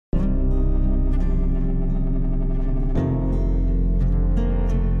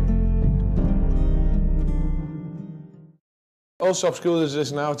Alsop School as it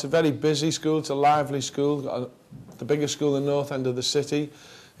is now, it's a very busy school, it's a lively school, the biggest school in the north end of the city,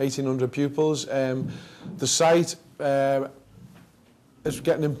 1,800 pupils. The site is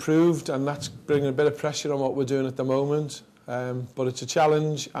getting improved, and that's bringing a bit of pressure on what we're doing at the moment. But it's a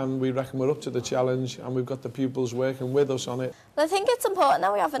challenge, and we reckon we're up to the challenge, and we've got the pupils working with us on it. I think it's important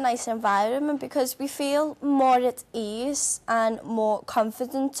that we have a nice environment because we feel more at ease and more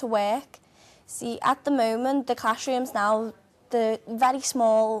confident to work. See, at the moment, the classrooms now, they're very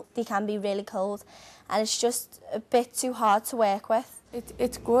small, they can be really cold, and it's just a bit too hard to work with.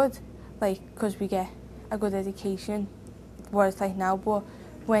 It's good, like, because we get a good education, what it's like now, but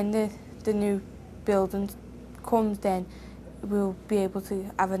when the new building comes, then we'll be able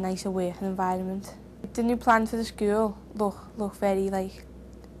to have a nicer working environment. The new plans for the school look very like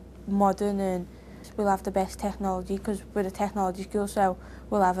modern, and we'll have the best technology because we're a technology school, so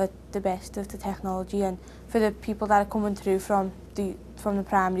we'll have the best of the technology. And for the people that are coming through from the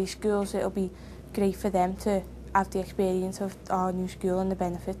primary schools, it'll be great for them to have the experience of our new school and the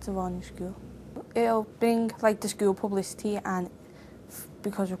benefits of our new school. It'll bring like the school publicity, and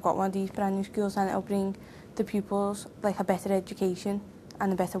because we've got one of these brand new schools, and it'll bring the pupils like a better education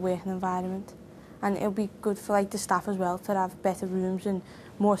and a better working environment. And it'll be good for like the staff as well to have better rooms and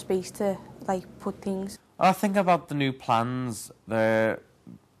more space to like put things. I think about the new plans, they're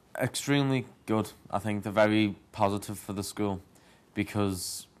extremely good. I think they're very positive for the school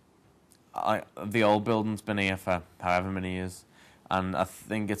because the old building's been here for however many years, and I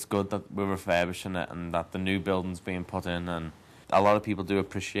think it's good that we're refurbishing it and that the new building's being put in, and a lot of people do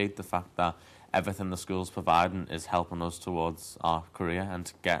appreciate the fact that everything the school's providing is helping us towards our career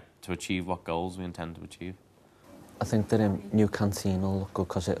and to achieve what goals we intend to achieve. I think the new canteen will look good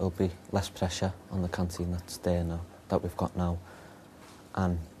because it'll be less pressure on the canteen that's there now, that we've got now,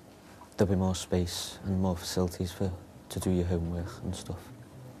 and there'll be more space and more facilities to do your homework and stuff.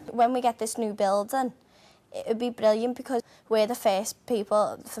 When we get this new building, it would be brilliant because we're the first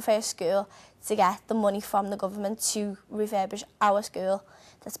school to get the money from the government to refurbish our school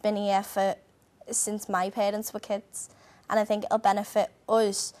that's been here since my parents were kids, and I think it'll benefit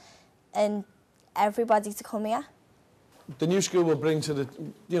us and everybody to come here. The new school will bring to the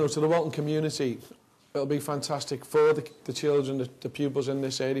Walton community. It'll be fantastic for the children, the pupils in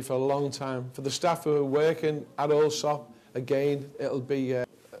this area for a long time. For the staff who are working at Alsop, again, it'll be a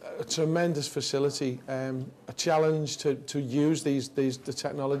tremendous facility, a challenge to use the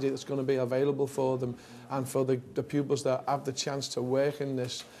technology that's going to be available for them, and for the pupils that have the chance to work in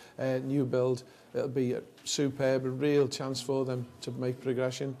this new build. It'll be a superb, a real chance for them to make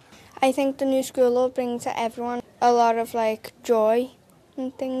progression. I think the new school will bring to everyone a lot of like joy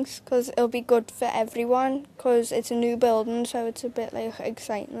and things, because it'll be good for everyone because it's a new building, so it's a bit like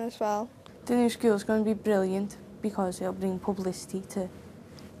exciting as well. The new school's going to be brilliant because it'll bring publicity to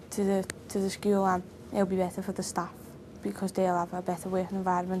the school, and it'll be better for the staff because they'll have a better working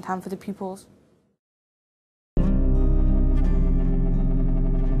environment, and for the pupils.